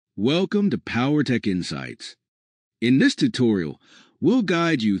Welcome to Powertech Insights. In this tutorial, we'll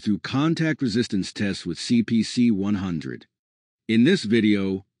guide you through contact resistance tests with CPC 100. In this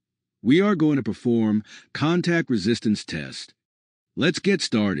video, we are going to perform contact resistance test. Let's get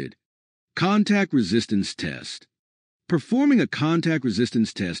started. Contact resistance test. Performing a contact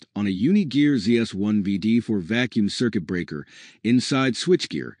resistance test on a Unigear ZS1 VD4 vacuum circuit breaker inside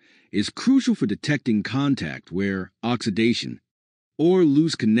switchgear is crucial for detecting contact wear, oxidation, or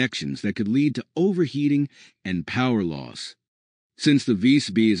loose connections that could lead to overheating and power loss. Since the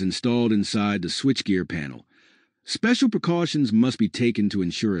VCB is installed inside the switchgear panel, special precautions must be taken to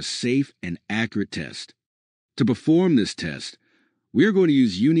ensure a safe and accurate test. To perform this test, we are going to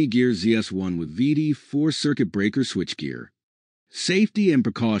use Unigear ZS1 with VD4 circuit breaker switchgear. Safety and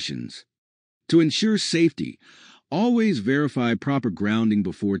precautions. To ensure safety, always verify proper grounding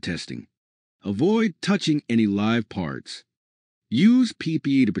before testing. Avoid touching any live parts. Use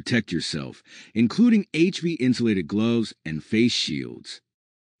PPE to protect yourself, including HV-insulated gloves and face shields.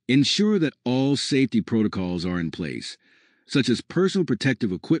 Ensure that all safety protocols are in place, such as personal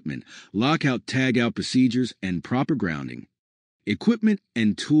protective equipment, lockout-tagout procedures, and proper grounding. Equipment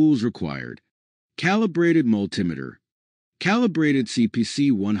and tools required. Calibrated multimeter. Calibrated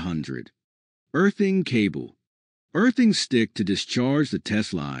CPC 100. Earthing cable. Earthing stick to discharge the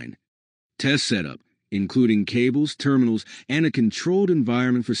test line. Test setup, including cables, terminals, and a controlled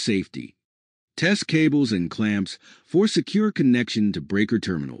environment for safety. Test cables and clamps for secure connection to breaker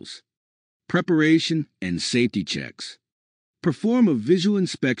terminals. Preparation and safety checks. Perform a visual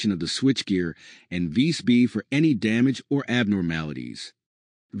inspection of the switchgear and VCB for any damage or abnormalities.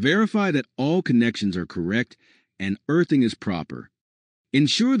 Verify that all connections are correct and earthing is proper.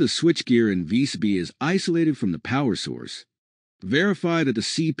 Ensure the switchgear and VCB is isolated from the power source. Verify that the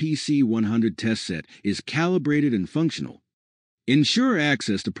CPC 100 test set is calibrated and functional. Ensure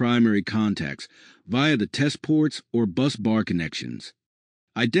access to primary contacts via the test ports or bus bar connections.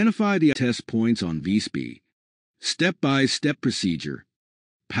 Identify the test points on VCB. Step-by-step procedure.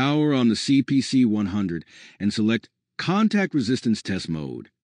 Power on the CPC 100 and select Contact Resistance Test Mode.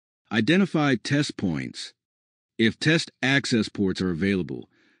 Identify test points. If test access ports are available,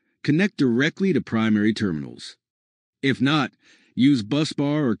 connect directly to primary terminals. If not, use bus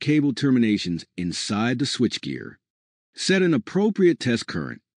bar or cable terminations inside the switchgear. Set an appropriate test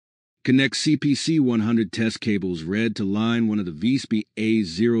current. Connect CPC 100 test cables red to line one of the VCB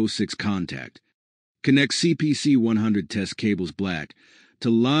A06 contact. Connect CPC 100 test cables black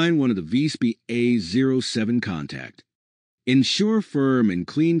to line one of the VCB A07 contact. Ensure firm and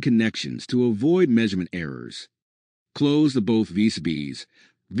clean connections to avoid measurement errors. Close the both VCBs,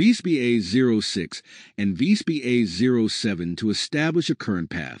 VCB A06 and VCB A07 to establish a current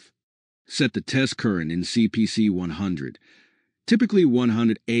path. Set the test current in CPC 100, typically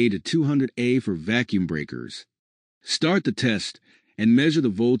 100A to 200A for vacuum breakers. Start the test and measure the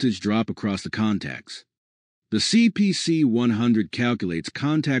voltage drop across the contacts. The CPC 100 calculates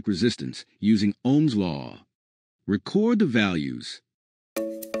contact resistance using Ohm's law. Record the values.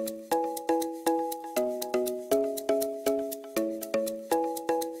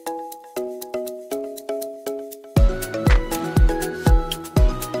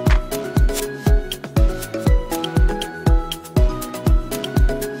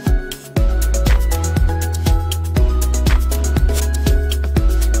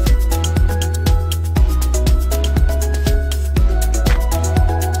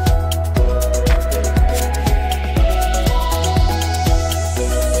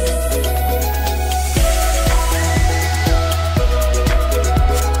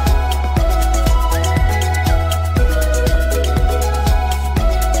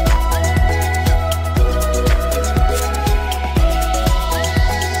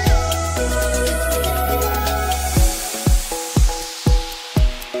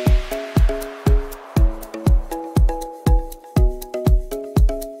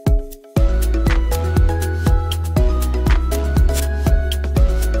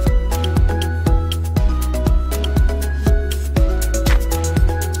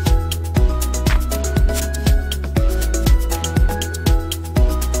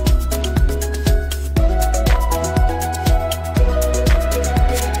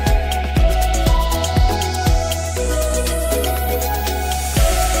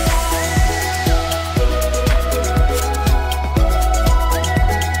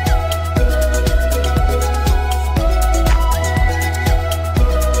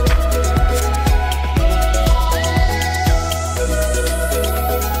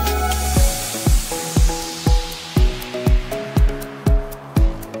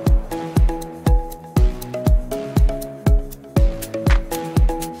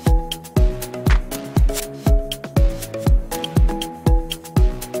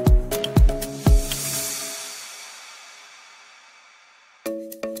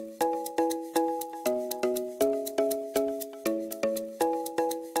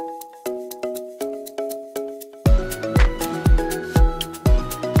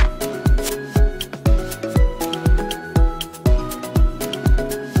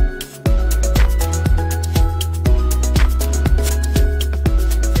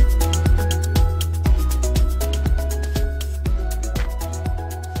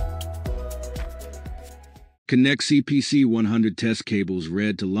 Connect CPC 100 test cables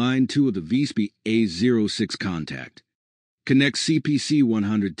red to line 2 of the VCB A06 contact. Connect CPC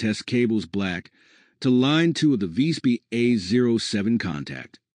 100 test cables black to line 2 of the VCB A07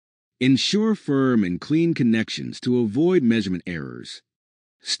 contact. Ensure firm and clean connections to avoid measurement errors.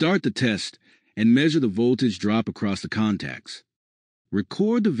 Start the test and measure the voltage drop across the contacts.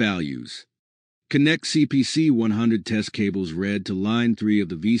 Record the values. Connect CPC 100 test cables red to line 3 of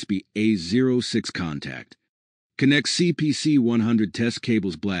the VCB A06 contact. Connect CPC 100 test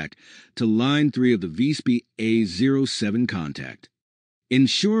cables black to line 3 of the VCB A07 contact.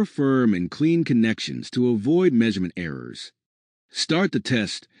 Ensure firm and clean connections to avoid measurement errors. Start the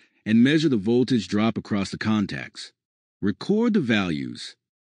test and measure the voltage drop across the contacts. Record the values.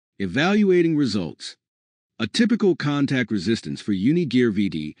 Evaluating results. A typical contact resistance for Unigear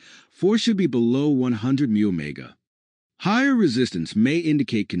VD4 should be below 100 μ. Higher resistance may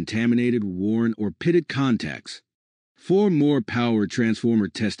indicate contaminated, worn, or pitted contacts. For more power transformer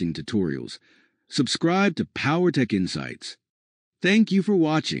testing tutorials, subscribe to Powertech Insights. Thank you for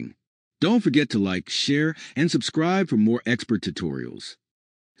watching. Don't forget to like, share, and subscribe for more expert tutorials.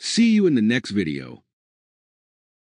 See you in the next video.